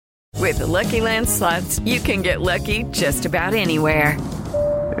With the Lucky Land Slots, you can get lucky just about anywhere.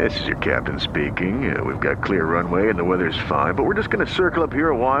 This is your captain speaking. We've got clear runway and the weather's fine, but we're just going to circle up here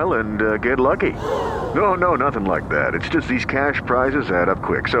a while and get lucky. No, nothing like that. It's just these cash prizes add up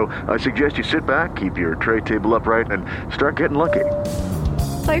quick. So I suggest you sit back, keep your tray table upright, and start getting lucky.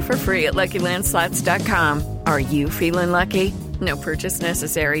 Play for free at LuckyLandSlots.com. Are you feeling lucky? No purchase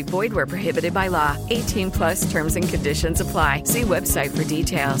necessary. Void where prohibited by law. 18+ terms and conditions apply. See website for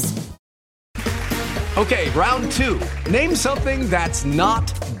details. Okay, round two. Name something that's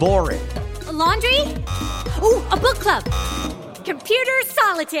not boring. A laundry? Ooh, a book club. Computer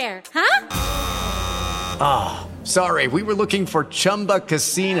solitaire, huh? Ah, sorry, we were looking for Chumba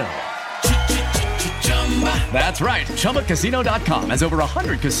Casino. That's right, ChumbaCasino.com has over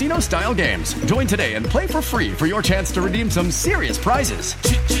 100 casino-style games. Join today and play for free for your chance to redeem some serious prizes.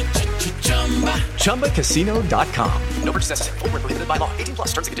 ChumbaCasino.com. No purchase necessary. Void where prohibited by law. 18+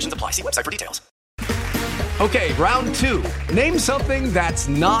 terms and conditions apply. See website for details. Okay, round two. Name something that's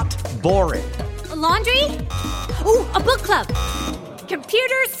not boring. A laundry? Ooh, a book club.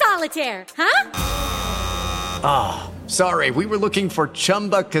 Computer solitaire, huh? Ah, sorry, we were looking for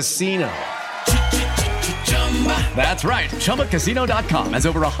Chumba Casino. That's right, ChumbaCasino.com has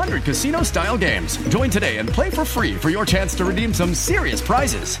over 100 casino-style games. Join today and play for free for your chance to redeem some serious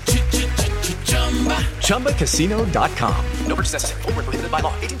prizes. ChumbaCasino.com. No purchase necessary. Void where prohibited by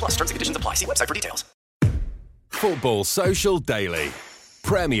law. 18+ terms and conditions apply. See website for details. Football Social Daily.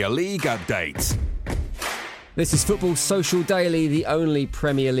 Premier League updates. This is Football Social Daily, the only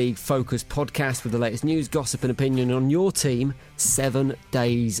Premier League focused podcast with the latest news, gossip and opinion on your team 7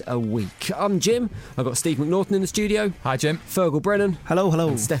 days a week. I'm Jim. I've got Steve McNaughton in the studio. Hi, Jim. Fergal Brennan. Hello.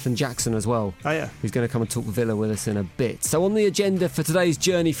 And Stefan Jackson as well. Hiya. Who's going to come and talk Villa with us in a bit. So on the agenda for today's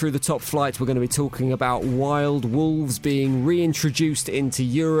journey through the top flight, we're going to be talking about Wild Wolves being reintroduced into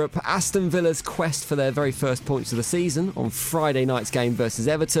Europe, Aston Villa's quest for their very first points of the season on Friday night's game versus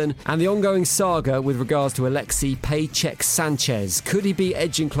Everton, and the ongoing saga with regards to Alexi Paycheck Sanchez. Could he be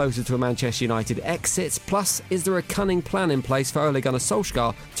edging closer to a Manchester United exit? Plus, is there a cunning plan in place for Ole Gunnar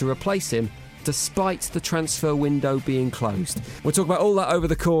Solskjaer to replace him despite the transfer window being closed? We'll talk about all that over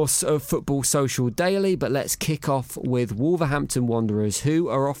the course of Football Social Daily, but let's kick off with Wolverhampton Wanderers, who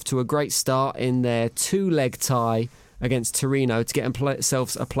are off to a great start in their two-leg tie against Torino to get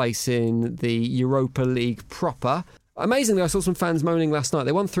themselves a place in the Europa League proper. Amazingly, I saw some fans moaning last night.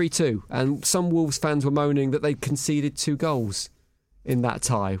 They won 3-2, and some Wolves fans were moaning that they conceded 2 goals in that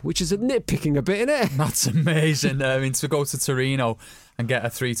tie, which is nitpicking a bit, isn't it? That's amazing. I mean, to go to Torino and get a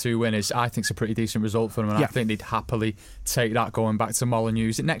 3-2 win is, I think, it's a pretty decent result for them, and I think they'd happily take that going back to Molineux.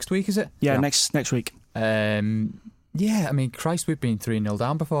 Is it next week, is it? Yeah. Next week. Yeah, I mean, Christ, we've been 3-0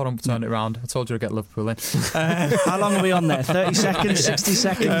 down before and turned it around. I told you I'd get Liverpool in. How long are we on there? 30 seconds, 60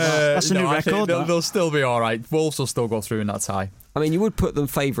 seconds? That's a new record. They'll still be all right. Wolves will still go through in that tie. I mean, you would put them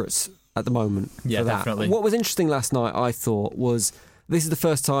favourites at the moment. Yeah, for that. definitely. What was interesting last night, I thought, was this is the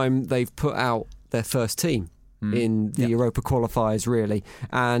first time they've put out their first team in the Europa qualifiers, really.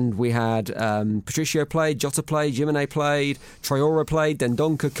 And we had Patricio played, Jota played, Jimenez played, Traore played,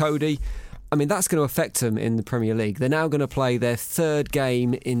 Dendoncker, Cody. I mean, that's going to affect them in the Premier League. They're now going to play their third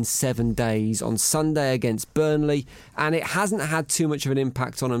game in 7 days on Sunday against Burnley, and it hasn't had too much of an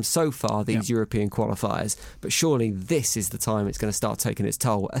impact on them so far, these European qualifiers. But surely this is the time it's going to start taking its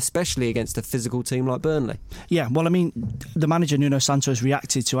toll, especially against a physical team like Burnley. Yeah, well, I mean, the manager Nuno Santos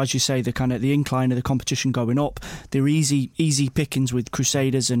reacted to, as you say, the incline of the competition going up. They're easy pickings with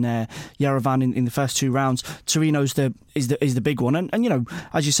Crusaders and Yerevan in the first 2 rounds. Torino's is the big one, and you know,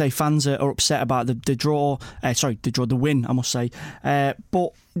 as you say, fans are upset about the win, I must say,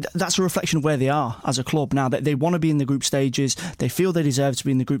 but that's a reflection of where they are as a club now. That they want to be in the group stages, they feel they deserve to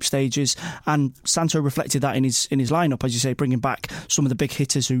be in the group stages, and Santo reflected that in his lineup, as you say, bringing back some of the big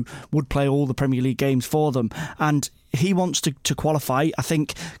hitters who would play all the Premier League games for them, and he wants to qualify. I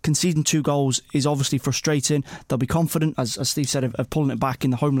think conceding 2 goals is obviously frustrating. They'll be confident, as Steve said, of pulling it back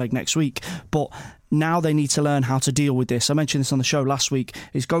in the home leg next week, but now they need to learn how to deal with this. I mentioned this on the show last week.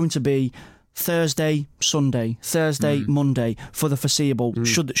 It's going to be Thursday, Sunday, Thursday, Monday for the foreseeable,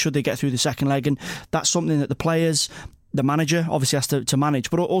 should they get through the second leg. And that's something that the players, the manager obviously has to manage,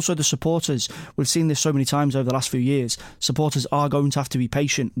 but also the supporters. We've seen this so many times over the last few years. Supporters are going to have to be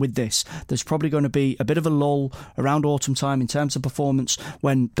patient with this. There's probably going to be a bit of a lull around autumn time in terms of performance,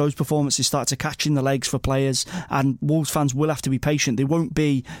 when those performances start to catch in the legs for players, and Wolves fans will have to be patient. They won't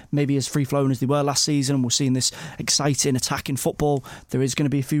be maybe as free-flowing as they were last season, and we're seeing this exciting attacking football. There is going to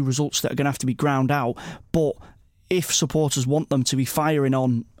be a few results that are going to have to be ground out, but if supporters want them to be firing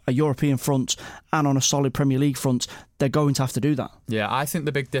on a European front and on a solid Premier League front, they're going to have to do that. Yeah, I think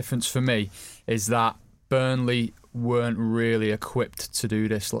the big difference for me is that Burnley weren't really equipped to do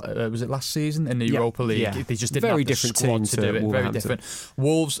this. Was it last season in the Europa League? Yeah. They just didn't Very have the different squad team to do it. Very different.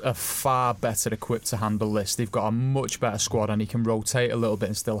 Wolves are far better equipped to handle this. They've got a much better squad, and he can rotate a little bit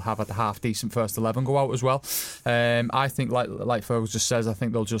and still have a half decent first 11 go out as well. I think, like Fergus just says, I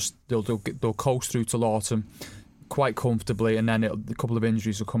think they'll coast through to Lawton quite comfortably, and then a couple of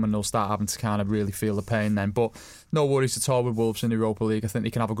injuries will come and they'll start having to kind of really feel the pain then. But no worries at all with Wolves in the Europa League. I think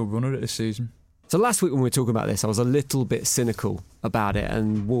they can have a good run at it this season. So last week when we were talking about this, I was a little bit cynical about it,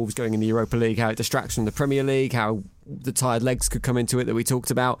 and Wolves going in the Europa League, how it distracts from the Premier League, how the tired legs could come into it that we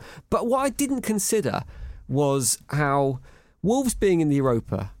talked about. But what I didn't consider was how Wolves being in the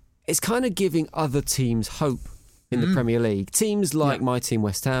Europa, it's kind of giving other teams hope in the Premier League. Teams like my team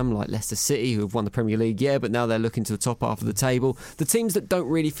West Ham, like Leicester City, who have won the Premier League, but now they're looking to the top half of the table. The teams that don't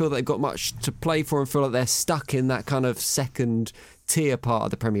really feel that they've got much to play for and feel like they're stuck in that kind of second tier part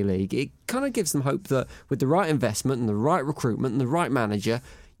of the Premier League, it kind of gives them hope that with the right investment and the right recruitment and the right manager,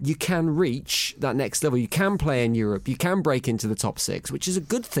 you can reach that next level. You can play in Europe. You can break into the top 6, which is a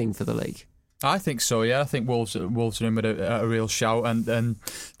good thing for the league. I think so, yeah. I think Wolves are in with a real shout, and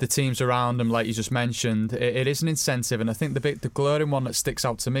the teams around them, like you just mentioned, it is an incentive. And I think the glaring one that sticks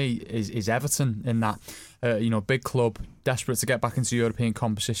out to me is Everton in that. Big club, desperate to get back into European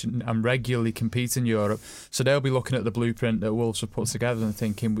competition and regularly compete in Europe. So they'll be looking at the blueprint that Wolves have put together and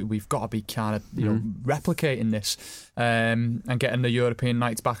thinking we've got to be kind of replicating this and getting the European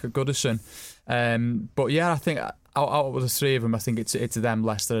nights back at Goodison. But yeah, I think out of the three of them, I think it's them,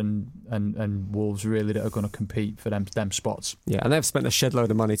 Leicester and Wolves really that are going to compete for them spots. Yeah, and they've spent a shed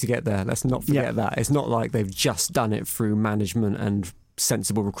load of money to get there. Let's not forget that. It's not like they've just done it through management and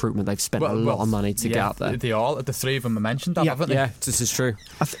sensible recruitment. They've spent a lot of money to get up there. The three of them are mentioned, haven't they? Yeah, this is true.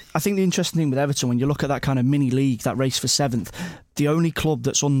 I think the interesting thing with Everton, when you look at that kind of mini league, that race for 7th, the only club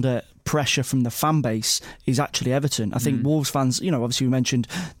that's under pressure from the fan base is actually Everton. I think Wolves fans, obviously we mentioned,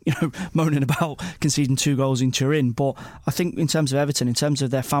 moaning about conceding 2 goals in Turin, but I think in terms of Everton, in terms of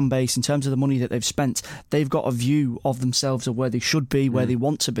their fan base, in terms of the money that they've spent, they've got a view of themselves of where they should be, where they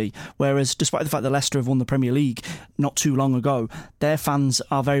want to be. Whereas, despite the fact that Leicester have won the Premier League not too long ago, their fans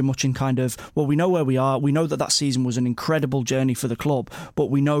are very much in kind of, well, we know where we are. We know that season was an incredible journey for the club,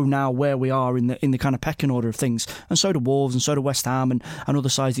 but we know now where we are in the kind of pecking order of things. And so do Wolves, and so do West Ham, and other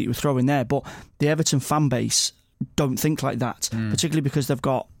sides that you were throwing there. But the Everton fan base don't think like that, particularly because they've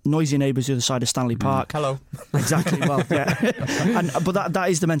got noisy neighbours the other side of Stanley Park. Hello. Exactly. Well, yeah. But that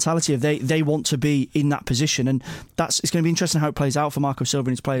is the mentality of they want to be in that position, and it's going to be interesting how it plays out for Marco Silva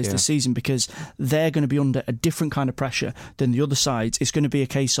and his players this season, because they're going to be under a different kind of pressure than the other sides. It's going to be a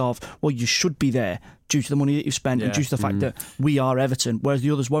case of, well, you should be there due to the money that you've spent and due to the fact that we are Everton, whereas the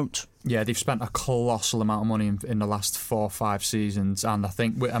others won't. Yeah, they've spent a colossal amount of money in the last 4 or 5 seasons, and I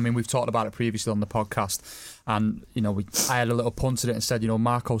think we've talked about it previously on the podcast, and I had a little punt at it and said,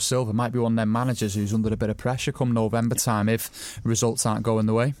 Marco Silva might be one of them managers who's under a bit of pressure come November time if results aren't going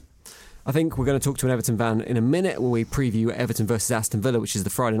the way. I think we're going to talk to an Everton fan in a minute when we preview Everton versus Aston Villa, which is the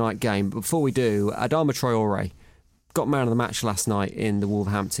Friday night game. But before we do, Adama Traore got man of the match last night in the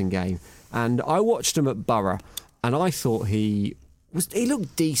Wolverhampton game, and I watched him at Borough, and I thought he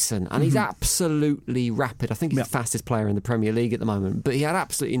looked decent, and he's absolutely rapid. I think he's the fastest player in the Premier League at the moment, but he had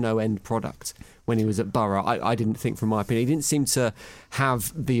absolutely no end product when he was at Borough. I didn't think, from my opinion, he didn't seem to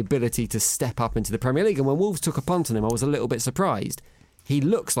have the ability to step up into the Premier League, and when Wolves took a punt on him, I was a little bit surprised. He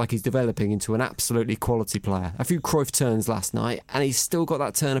looks like he's developing into an absolutely quality player. A few Cruyff turns last night, and he's still got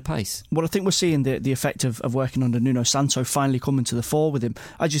that turn of pace. Well, I think we're seeing the effect of working under Nuno Santo finally coming to the fore with him.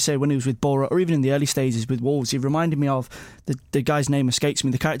 As you say, when he was with Borough, or even in the early stages with Wolves, he reminded me of the guy's name escapes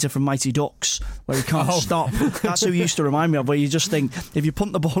me, the character from Mighty Ducks, where he can't stop. That's who he used to remind me of, where you just think, if you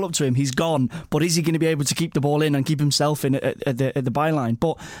punt the ball up to him, he's gone, but is he going to be able to keep the ball in and keep himself in at the byline?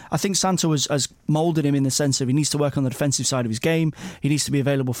 But I think Santo has moulded him in the sense of he needs to work on the defensive side of his game. He needs to be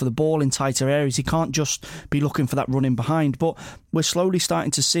available for the ball in tighter areas. He can't just be looking for that running behind. But we're slowly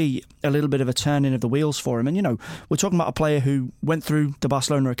starting to see a little bit of a turning of the wheels for him. And, we're talking about a player who went through the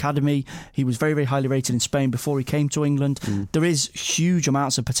Barcelona Academy. He was very, very highly rated in Spain before he came to England. There is huge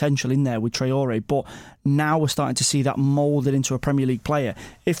amounts of potential in there with Traore, but now we're starting to see that moulded into a Premier League player.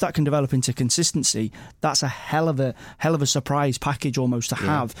 If that can develop into consistency, that's a hell of a surprise package almost to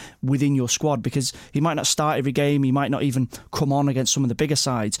have within your squad, because he might not start every game, he might not even come on against some of the bigger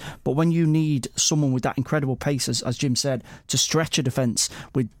sides, but when you need someone with that incredible pace, as Jim said, to stretch a defence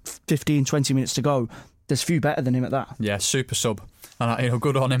with 15-20 minutes to go, there's few better than him at that. Yeah, super sub. And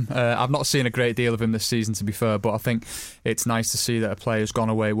good on him. I've not seen a great deal of him this season, to be fair, but I think it's nice to see that a player's gone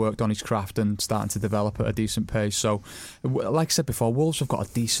away, worked on his craft, and starting to develop at a decent pace. So, like I said before, Wolves have got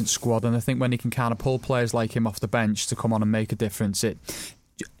a decent squad, and I think when he can kind of pull players like him off the bench to come on and make a difference,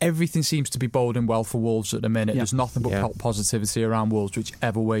 everything seems to be boding well for Wolves at the minute. There's nothing but positivity around Wolves,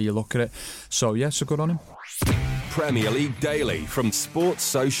 whichever way you look at it. So good on him. Premier League Daily from Sports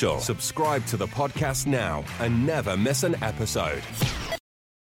Social. Subscribe to the podcast now and never miss an episode.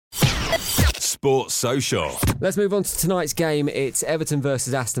 Sports Social. Let's move on to tonight's game. It's Everton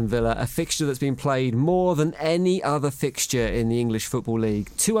versus Aston Villa, a fixture that's been played more than any other fixture in the English Football League.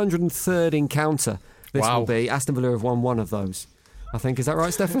 203rd encounter this will be. Aston Villa have won one of those, I think. Is that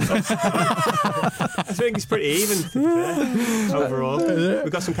right, Stefan? I think it's pretty even overall.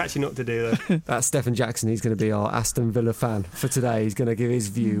 We've got some catching up to do though. That's Stefan Jackson. He's going to be our Aston Villa fan for today. He's going to give his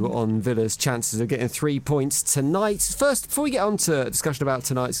view on Villa's chances of getting 3 points tonight. First, before we get on to a discussion about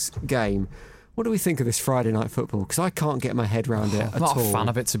tonight's game, what do we think of this Friday night football? Because I can't get my head around it at all. I'm not a fan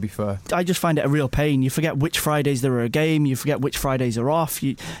of it, to be fair. I just find it a real pain. You forget which Fridays there are a game. You forget which Fridays are off.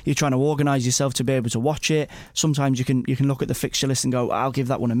 You're trying to organise yourself to be able to watch it. Sometimes you can look at the fixture list and go, I'll give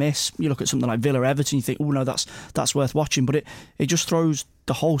that one a miss. You look at something like Villa Everton, you think, oh no, that's worth watching. But it just throws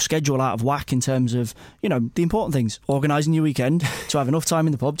the whole schedule out of whack in terms of, the important things. Organising your weekend to have enough time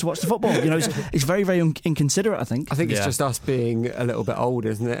in the pub to watch the football. It's very, very inconsiderate, I think. I think it's just us being a little bit old,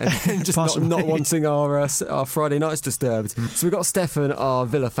 isn't it? And just not wanting our Friday nights disturbed. So we've got Stefan, our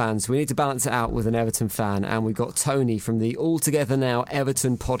Villa fan, so we need to balance it out with an Everton fan. And we've got Tony from the All Together Now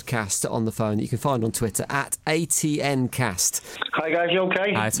Everton podcast on the phone that you can find on Twitter at ATNcast. Hi guys, you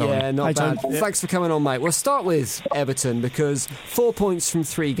okay? Hi, Tony. Yeah, not bad. Thanks for coming on, mate. We'll start with Everton because 4 points from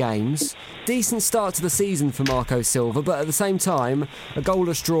 3 games. Decent start to the season for Marco Silva, but at the same time, a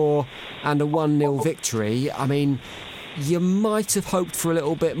goalless draw and a 1-0 victory. I mean, you might have hoped for a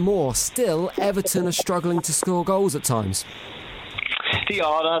little bit more. Still, Everton are struggling to score goals at times. They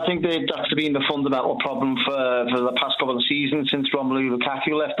are. I think that's been the fundamental problem for the past couple of seasons since Romelu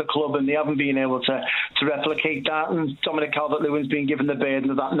Lukaku left the club, and they haven't been able to replicate that. And Dominic Calvert-Lewin's been given the burden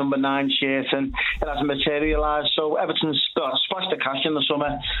of that number 9 shirt, and it hasn't materialised. So Everton's splashed the cash in the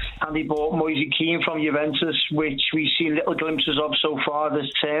summer, and they bought Moise Kean from Juventus, which we've seen little glimpses of so far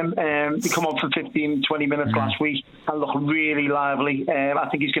this term. They come on for 15-20 minutes last week and look really lively. I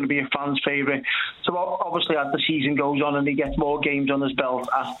think he's going to be a fan's favourite. So obviously as the season goes on and he gets more games on his belt,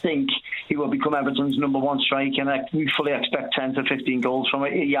 I think he will become Everton's number 1 striker, and we fully expect 10 to 15 goals from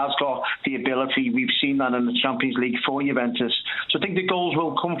it. He has got the ability. We've seen that in the Champions League for Juventus. So I think the goals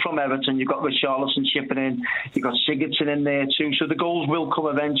will come from Everton. You've got Richarlison chipping in. You've got Sigurdsson in there too. So the goals will come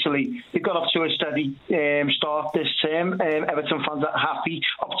eventually. They've got off to a steady start this term. Everton fans are happy,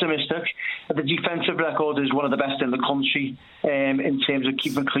 optimistic. The defensive record is one of the best in the country in terms of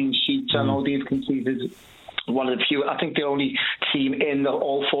keeping clean sheets. I know they've conceded one of the few. I think the only team in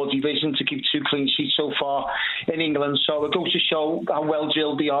all 4 divisions to keep 2 clean sheets so far in England. So it goes to show how well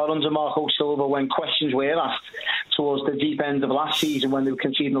drilled they are under Marco Silva when questions were asked towards the deep end of last season when they were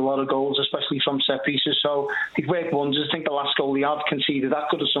conceding a lot of goals, especially from set pieces. So they've worked wonders. I think the last goal they have conceded at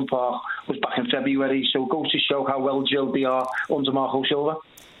Goodison Park was back in February. So it goes to show how well drilled they are under Marco Silva.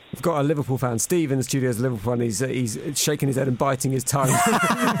 We've got a Liverpool fan. Steve in the studio is a Liverpool fan. He's shaking his head and biting his tongue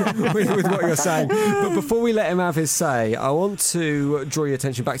with what you're saying. But before we let him have his say, I want to draw your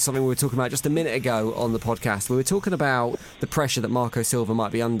attention back to something we were talking about just a minute ago on the podcast. We were talking about the pressure that Marco Silva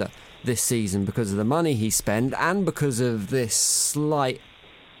might be under this season because of the money he spent and because of this slight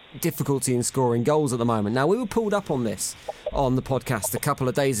difficulty in scoring goals at the moment. Now, we were pulled up on this on the podcast a couple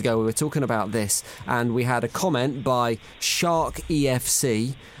of days ago. We were talking about this and we had a comment by Shark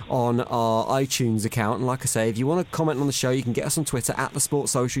EFC on our iTunes account. And like I say, if you want to comment on the show, you can get us on Twitter at The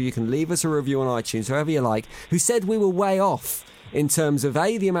Sports Social. You can leave us a review on iTunes, however you like, who said we were way off in terms of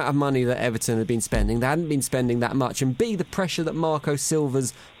A, the amount of money that Everton had been spending. They hadn't been spending that much, and B, the pressure that Marco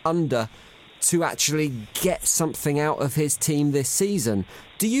Silva's under to actually get something out of his team this season.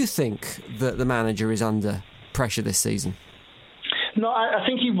 Do you think that the manager is under pressure this season? No, I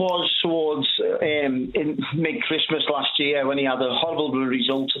think he was towards in mid-Christmas last year when he had a horrible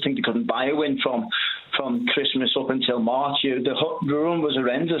result. I think they couldn't buy a win from Christmas up until March. The run was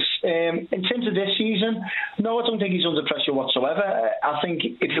horrendous. In terms of this season, no, I don't think he's under pressure whatsoever. I think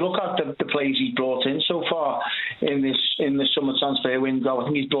if you look at the players he's brought in so far in this summer transfer window, I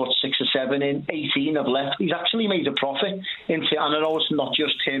think he's brought 6 or 7 in, 18 have left. He's actually made a profit and I know it's not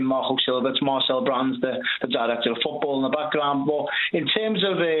just him, Marco Silva, it's Marcel Brands, the director of football in the background. But in terms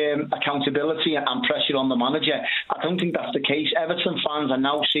of accountability and pressure on the manager, I don't think that's the case. Everton fans are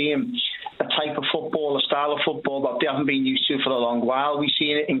now seeing a type of football, a style of football that they haven't been used to for a long while. We've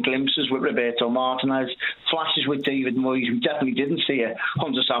seen it in glimpses with Roberto Martinez, flashes with David Moyes. We definitely didn't see it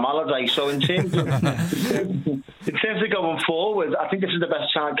under Sam Allardyce. So in terms of going forward, I think this is the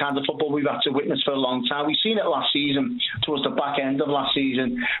best kind of football we've had to witness for a long time. We've seen it last season, towards the back end of last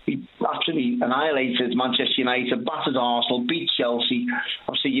season. We absolutely annihilated Manchester United, battered Arsenal, beat Chelsea.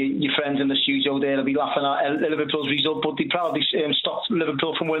 Obviously, your friends in the studio there will be laughing at Liverpool's result, but they proudly stopped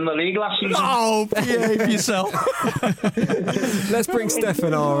Liverpool from winning the league last season. Oh, behave yourself. Let's bring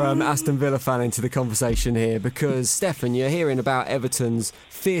Stefan, our Aston Villa fan, into the conversation here, because, Stefan, you're hearing about Everton's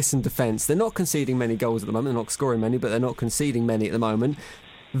fearsome defence. They're not conceding many goals at the moment. They're not scoring many, but they're not conceding many at the moment.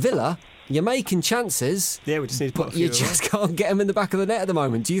 Villa, you're making chances. Yeah, we just need to put a few you just can't get them in the back of the net at the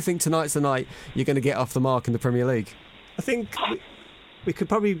moment. Do you think tonight's the night you're going to get off the mark in the Premier League? I think we could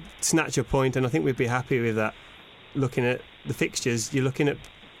probably snatch a point, and I think we'd be happy with that. Looking at the fixtures, you're looking at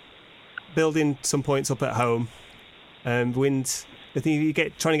building some points up at home, wins. I think you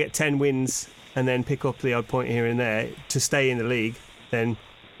trying to get 10 wins and then pick up the odd point here and there to stay in the league. Then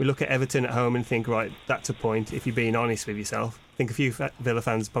we look at Everton at home and think, right, that's a point. If you're being honest with yourself, I think a few Villa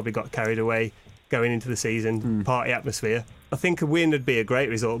fans probably got carried away going into the season, party atmosphere. I think a win would be a great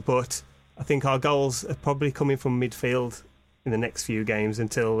result, but I think our goals are probably coming from midfield in the next few games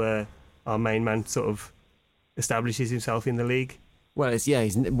until our main man sort of establishes himself in the league. Well,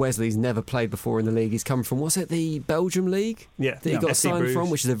 Wesley's never played before in the league. He's come from, was it the Belgium league? Yeah. That he got signed from,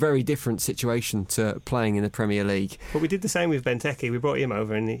 which is a very different situation to playing in the Premier League. But we did the same with Benteke. We brought him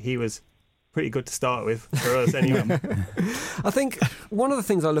over and he was pretty good to start with for us anyway. I think one of the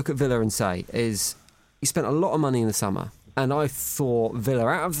things I look at Villa and say is he spent a lot of money in the summer. And I thought Villa,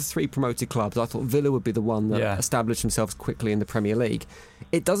 out of the 3 promoted clubs, I thought Villa would be the one that established themselves quickly in the Premier League.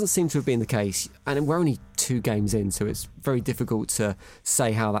 It doesn't seem to have been the case, and we're only 2 games in, so it's very difficult to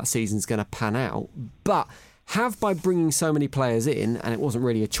say how that season's going to pan out. But by bringing so many players in, and it wasn't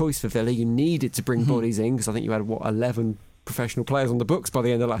really a choice for Villa, you needed to bring bodies in, because I think you had, 11 professional players on the books by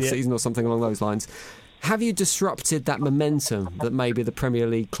the end of last season or something along those lines. Have you disrupted that momentum that maybe the Premier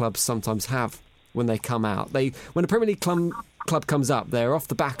League clubs sometimes have when they come out? When a Premier League club comes up, they're off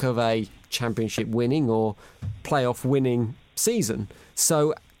the back of a championship winning or playoff winning season.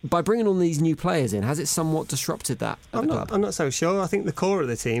 So by bringing on these new players in, has it somewhat disrupted that at the club? I'm not so sure. I think the core of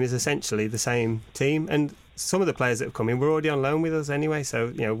the team is essentially the same team, and some of the players that have come in were already on loan with us anyway, so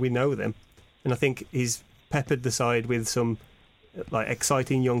we know them. And I think he's peppered the side with some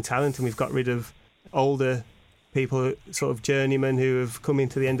exciting young talent, and we've got rid of older people, sort of journeymen who have come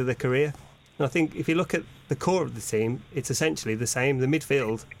into the end of their career. And I think if you look at the core of the team, it's essentially the same. The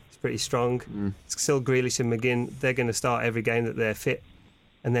midfield is pretty strong. It's still Grealish and McGinn. They're going to start every game that they're fit.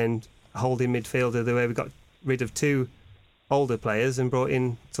 And then holding midfielder, the way we got rid of 2 older players and brought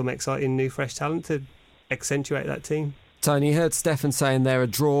in some exciting new fresh talent to accentuate that team. Tony, you heard Stefan saying there a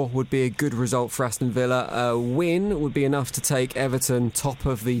draw would be a good result for Aston Villa. A win would be enough to take Everton top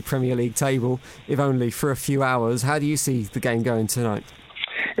of the Premier League table, if only for a few hours. How do you see the game going tonight?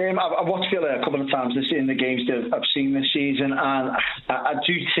 I've watched Villa a couple of times in the games that I've seen this season, and I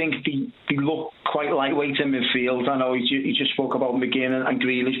do think they look quite lightweight in midfield. I know you just spoke about McGinn and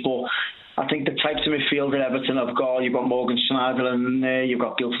Grealish, but I think the types of midfield that Everton have got, you've got Morgan Schneiderlin in there, you've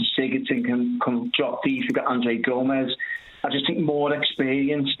got Gylfi Sigurdsson can drop deep, you've got Andre Gomez. I just think more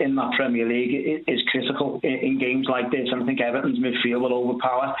experience in that Premier League is critical in games like this, and I think Everton's midfield will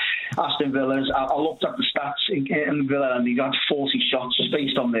overpower Aston Villa's. I looked at the stats in Villa, and they've had 40 shots just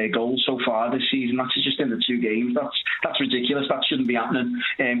based on their goals so far this season. That's just in the 2 games. That's ridiculous. That shouldn't be happening.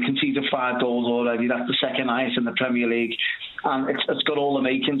 Conceded 5 goals already. That's the second highest in the Premier League. And it's got all the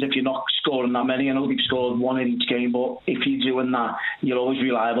makings if you're not scoring that many. I know they've scored 1 in each game, but if you're doing that, you're always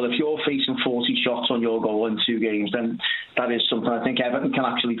reliable. If you're facing 40 shots on your goal in 2 games, then that is something I think Everton can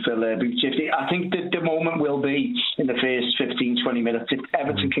actually fill their boots. I think that the moment will be in the first 15, 20 minutes. If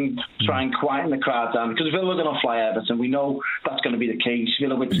Everton can try and quieten the crowd down, because Villa are going to fly Everton. We know that's going to be the case.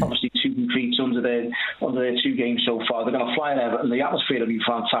 Villa with obviously 2 defeats under their 2 games so far. They're going to fly at Everton. The atmosphere will be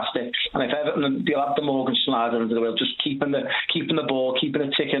fantastic. And if Everton, they'll have the Morgan Schneider under the wheel, just keeping the ball, keeping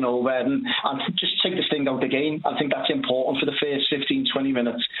it ticking over, and just take the sting out of the game. I think that's important for the first 15, 20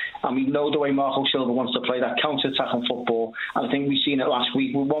 minutes. And we know the way Marco Silva wants to play that counter-attacking football. And I think we've seen it last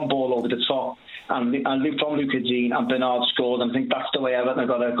week with one ball over the top. And from Luca Dean and Bernard scored. And I think that's the way Everton are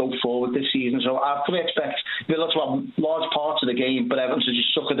going to go forward this season. So I fully expect Villa to have large parts of the game, but Everton to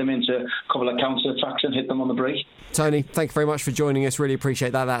just sucker them into a couple of counter-attacks and hit them on the break. Tony, thank you very much for joining us. Really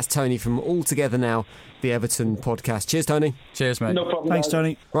appreciate that. That's Tony from All Together Now, the Everton podcast. Cheers, Tony. Cheers, mate. No problem. Thanks,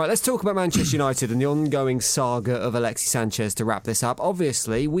 Tony. Right, let's talk about Manchester United and the ongoing saga of Alexis Sanchez to wrap this up.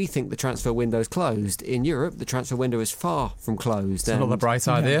 Obviously, we think the transfer window's closed. In Europe, the transfer window is far from closed. It's another bright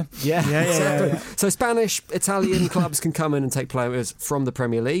idea. Yeah, exactly. So Spanish, Italian clubs can come in and take players from the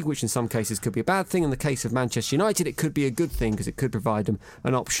Premier League, which in some cases could be a bad thing. In the case of Manchester United, it could be a good thing because it could provide them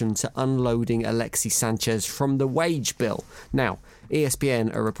an option to unloading Alexis Sanchez from the wage bill. Now,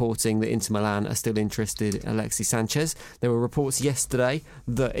 ESPN are reporting that Inter Milan are still interested in Alexis Sanchez. There were reports yesterday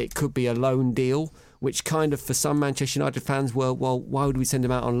that it could be a loan deal, which kind of, for some Manchester United fans, well, why would we send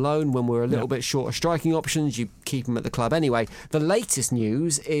him out on loan when we're a little bit short of striking options? You keep him at the club anyway. The latest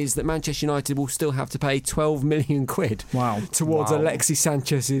news is that Manchester United will still have to pay 12 million quid towards Alexis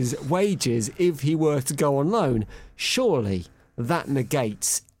Sanchez's wages if he were to go on loan. Surely that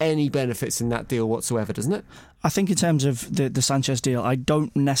negates any benefits in that deal whatsoever, doesn't it? I think in terms of the Sanchez deal, I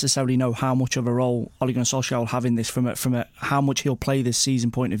don't necessarily know how much of a role Ole Gunnar Solskjaer will have in this from a how much he'll play this season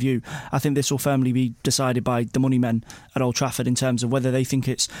point of view. I think this will firmly be decided by the money men at Old Trafford in terms of whether they think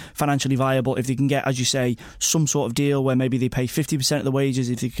it's financially viable, if they can get, as you say, some sort of deal where maybe they pay 50% of the wages,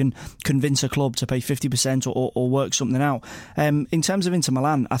 if they can convince a club to pay 50% or work something out. In terms of Inter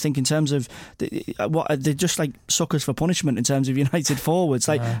Milan, I think in terms of they're just like suckers for punishment in terms of United forwards.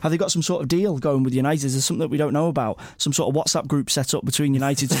 Like, have they got some sort of deal going with United? Is there something that we don't know about? Some sort of WhatsApp group set up between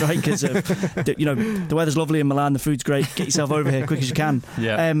United strikers of, the weather's lovely in Milan, the food's great, get yourself over here quick as you can.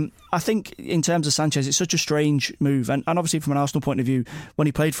 I think in terms of Sanchez, it's such a strange move, and obviously from an Arsenal point of view, when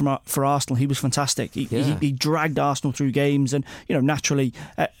he played for Arsenal, he was fantastic. He dragged Arsenal through games, and naturally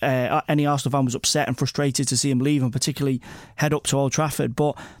any Arsenal fan was upset and frustrated to see him leave, and particularly head up to Old Trafford.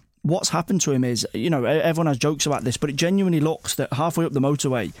 But what's happened to him is, everyone has jokes about this, but it genuinely looks that halfway up the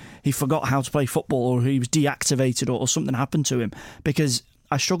motorway, he forgot how to play football, or he was deactivated, or something happened to him. Because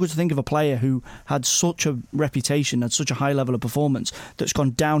I struggle to think of a player who had such a reputation, had such a high level of performance, that's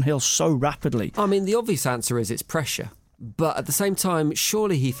gone downhill so rapidly. I mean, the obvious answer is it's pressure. But at the same time,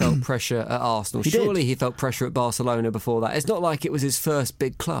 surely he felt pressure at Arsenal. He felt pressure at Barcelona before that. It's not like it was his first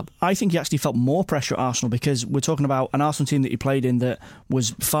big club. I think he actually felt more pressure at Arsenal, because we're talking about an Arsenal team that he played in that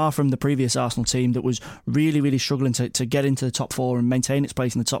was far from the previous Arsenal team, that was really, really struggling to get into the top four and maintain its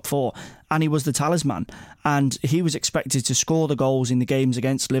place in the top four. And he was the talisman. And he was expected to score the goals in the games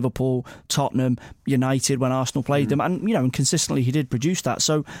against Liverpool, Tottenham, United when Arsenal played them. And, and consistently he did produce that.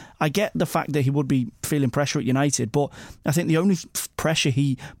 So I get the fact that he would be feeling pressure at United, but I think the only pressure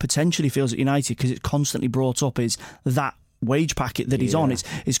he potentially feels at United, because it's constantly brought up, is that wage packet that he's on.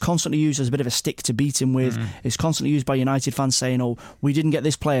 It's constantly used as a bit of a stick to beat him with. It's constantly used by United fans saying, oh, we didn't get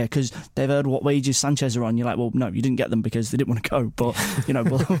this player because they've heard what wages Sanchez are on. You're like, well, no, you didn't get them because they didn't want to go. But,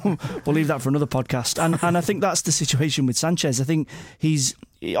 we'll leave that for another podcast. And I think that's the situation with Sanchez. I think he's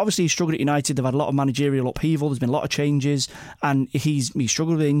struggled at United. They've had a lot of managerial upheaval. There's been a lot of changes, and he's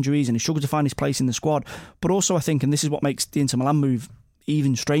struggled with injuries, and he struggled to find his place in the squad. But also I think, and this is what makes the Inter Milan move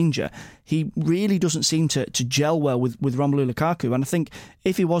even stranger, he really doesn't seem to gel well with Romelu Lukaku. And I think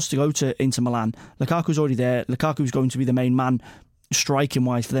if he was to go to Inter Milan, Lukaku's already there. Lukaku's going to be the main man striking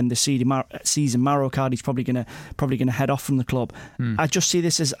wise for them this season. Mauro Icardi's probably gonna head off from the club. I just see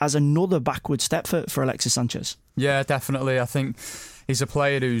this as another backward step for Alexis Sanchez. Yeah, definitely. I think he's a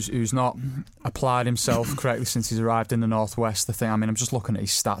player who's not applied himself correctly since he's arrived in the Northwest. I'm just looking at his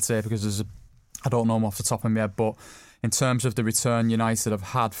stats here, because I don't know him off the top of my head, but in terms of the return United have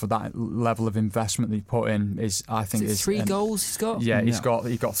had for that level of investment they put in, is 3 goals he's got? Yeah,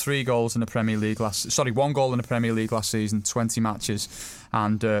 he got 3 goals in the Premier League 1 goal in the Premier League last season, 20 matches,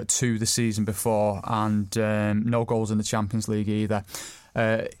 and 2 the season before, and no goals in the Champions League either.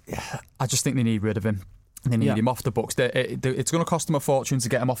 I just think they need rid of him. They need him off the books. It's going to cost them a fortune to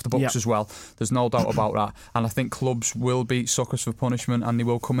get him off the books as well. There's no doubt about that. And I think clubs will be suckers for punishment, and they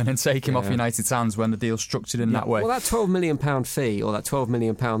will come in and take him off United's hands when the deal's structured in that way. Well, that £12 million fee, or that £12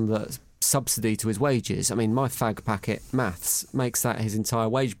 million subsidy to his wages, I mean, my fag packet maths makes that his entire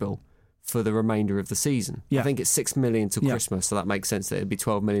wage bill for the remainder of the season. I think it's 6 million till Christmas, so that makes sense that it'd be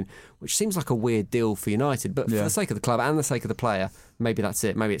 12 million, which seems like a weird deal for United. But for the sake of the club and the sake of the player, maybe that's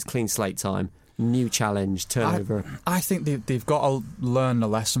it. Maybe it's clean slate time. New challenge, turnover. I think they've got to learn a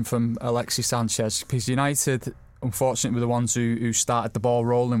lesson from Alexis Sanchez, because United unfortunately, were the ones who started the ball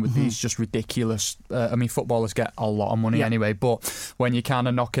rolling with these just ridiculous. I mean, footballers get a lot of money anyway, but when you kind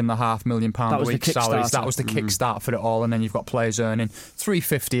of knock in the £500,000 a week salaries, that was the kickstart for it all, and then you've got players earning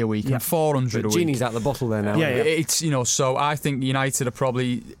 $350 a week and $400 a week. Genie's out the bottle there now. It's so I think United are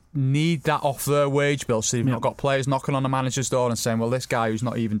probably need that off their wage bill, so you've not got players knocking on the manager's door and saying, well, this guy who's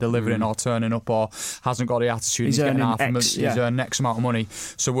not even delivering or turning up or hasn't got the attitude, he's getting he's earning X amount of money.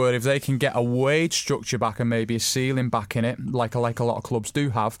 So where if they can get a wage structure back and maybe a ceiling back in it, like a lot of clubs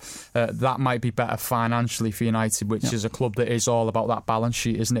do have, that might be better financially for United, which is a club that is all about that balance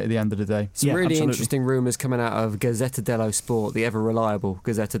sheet, isn't it, at the end of the day? Some really interesting rumours coming out of Gazzetta dello Sport, the ever reliable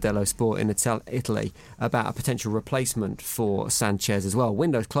Gazzetta dello Sport in Italy, about a potential replacement for Sanchez as well.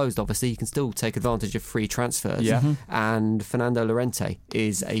 Windows closed, obviously, you can still take advantage of free transfers. And Fernando Llorente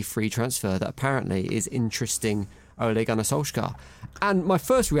is a free transfer that apparently is interesting Ole Gunnar Solskjaer. And my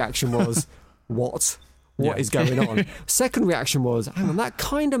first reaction was, what is going on? Second reaction was, hang on, that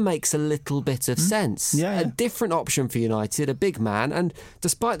kind of makes a little bit of sense. A different option for United, a big man, and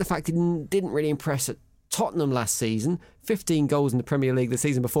despite the fact he didn't really impress at Tottenham last season, 15 goals in the Premier League the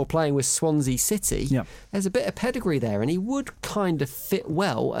season before playing with Swansea City, there's a bit of pedigree there, and he would kind of fit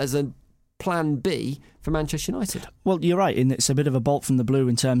well as a plan B for Manchester United. Well, you're right, and it's a bit of a bolt from the blue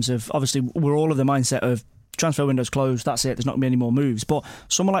in terms of, obviously, we're all of the mindset of transfer window's closed, that's it, there's not going to be any more moves. But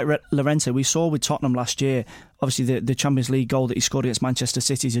someone like Llorente, we saw with Tottenham last year, obviously the Champions League goal that he scored against Manchester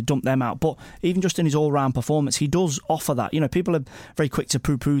City to dump them out. But even just in his all-round performance, he does offer that. You know, people are very quick to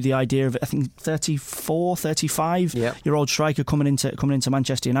poo-poo the idea of, I think, 34, 35-year-old striker coming into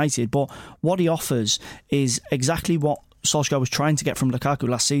Manchester United. But what he offers is exactly what Solskjaer was trying to get from Lukaku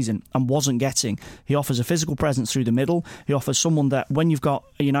last season and wasn't getting. He offers a physical presence through the middle. He offers someone that, when you've got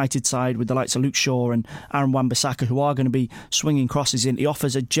a United side with the likes of Luke Shaw and Aaron Wan-Bissaka who are going to be swinging crosses in, he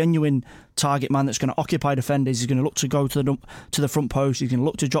offers a genuine target man that's going to occupy defenders. He's going to look to go to the front post. He's going to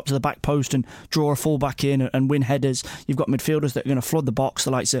look to drop to the back post and draw a full-back in and win headers. You've got midfielders that are going to flood the box,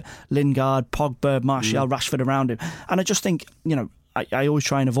 the likes of Lingard, Pogba, Martial, Rashford around him. And I just think, you know, I always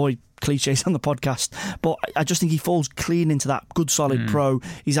try and avoid cliches on the podcast, but I just think he falls clean into that good solid pro.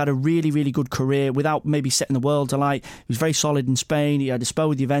 He's had a really, really good career without maybe setting the world alight. He was very solid in Spain. He had a spell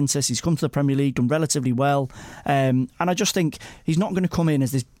with Juventus. He's come to the Premier League, done relatively well, and I just think he's not going to come in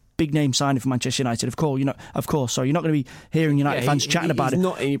as this big name signing for Manchester United. Of course. So you're not going to be hearing United fans chatting about it.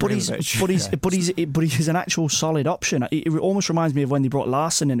 But he's an actual solid option. It almost reminds me of when they brought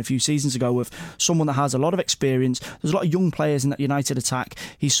Larson in a few seasons ago, with someone that has a lot of experience. There's a lot of young players in that United attack.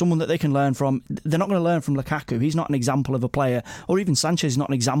 He's someone that they can learn from. They're not going to learn from Lukaku. He's not an example of a player, or even Sanchez is not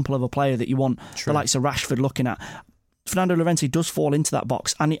an example of a player that you want the likes of Rashford looking at. Fernando Llorente does fall into that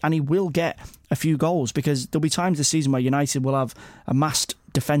box, and he will get a few goals, because there'll be times this season where United will have a massed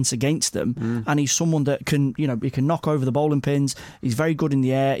defence against them, and he's someone that can, you know, he can knock over the bowling pins. He's very good in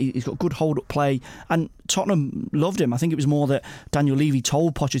the air. He's got good hold-up play, and Tottenham loved him. I think it was more that Daniel Levy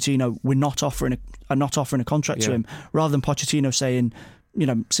told Pochettino, we're not offering a contract to him, rather than Pochettino saying, you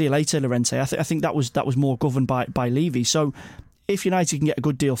know, see you later, Llorente. I think that was more governed by Levy. So if United can get a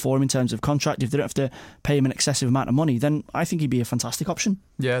good deal for him in terms of contract, if they don't have to pay him an excessive amount of money, then I think he'd be a fantastic option.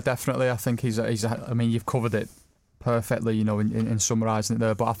 Yeah, definitely. I think I mean, you've covered it perfectly, you know, in summarising it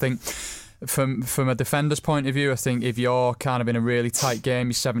there. But I think from a defender's point of view, I think if you're kind of in a really tight game,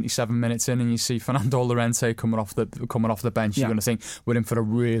 you're 77 minutes in, and you see Fernando Llorente coming off the bench, you're going to think we're in for a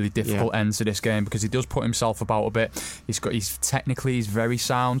really difficult end to this game, because he does put himself about a bit. He's technically very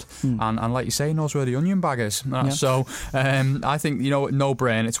sound, and like you say, he knows where the onion bag is. So I think, you know, no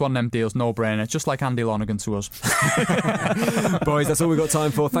brainer. It's one of them deals, no brainer. Just like Andy Lonergan to us. Boys, that's all we've got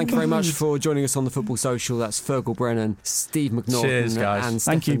time for. Thank you very much for joining us on the Football Social. That's Fergal Brennan, Steve McNaughton, and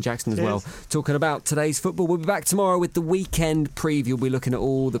Stephen Jackson as well, talking about today's football. We'll be back tomorrow with the weekend preview. We'll be looking at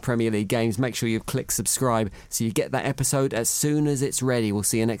all the Premier League games. Make sure you click subscribe so you get that episode as soon as it's ready. We'll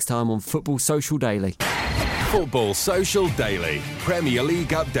see you next time on Football Social Daily. Football Social Daily Premier League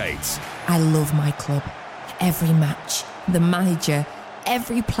updates. I love my club. Every match, the manager,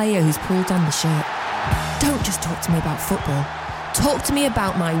 every player who's pulled on the shirt. Don't just talk to me about football. Talk to me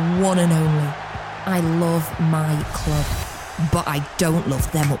about my one and only. I love my club, but I don't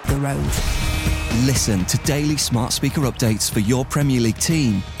love them up the road. Listen to daily smart speaker updates for your Premier League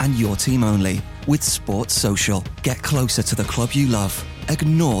team and your team only with Sports Social. Get closer to the club you love.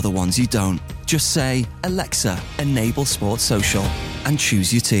 Ignore the ones you don't. Just say, Alexa, enable Sports Social, and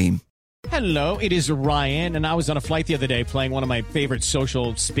choose your team. Hello, it is Ryan, and I was on a flight the other day playing one of my favorite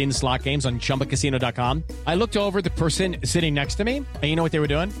social spin slot games on ChumbaCasino.com. I looked over at the person sitting next to me, and you know what they were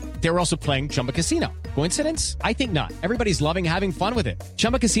doing? They were also playing Chumba Casino. Coincidence? I think not. Everybody's loving having fun with it.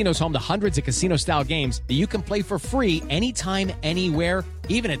 Chumba Casino is home to hundreds of casino-style games that you can play for free anytime, anywhere,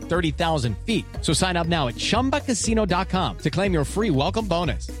 even at 30,000 feet. So sign up now at ChumbaCasino.com to claim your free welcome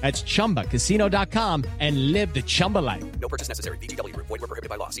bonus. That's ChumbaCasino.com and live the Chumba life. No purchase necessary. VGW. Void where prohibited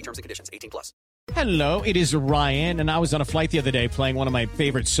by law. See terms and conditions. 18+. Hello, it is Ryan, and I was on a flight the other day playing one of my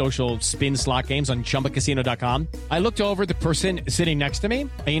favorite social spin slot games on ChumbaCasino.com. I looked over at the person sitting next to me,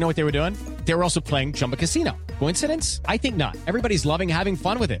 and you know what they were doing? They were also playing Chumba Casino. Coincidence? I think not. Everybody's loving having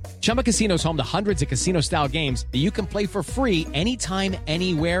fun with it. Chumba Casino is home to hundreds of casino-style games that you can play for free anytime,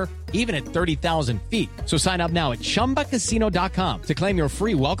 anywhere, even at 30,000 feet. So sign up now at ChumbaCasino.com to claim your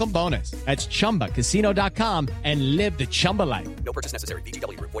free welcome bonus. That's ChumbaCasino.com and live the Chumba life. No purchase necessary.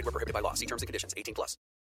 VGW. Void where prohibited by law. See terms and conditions. 18+.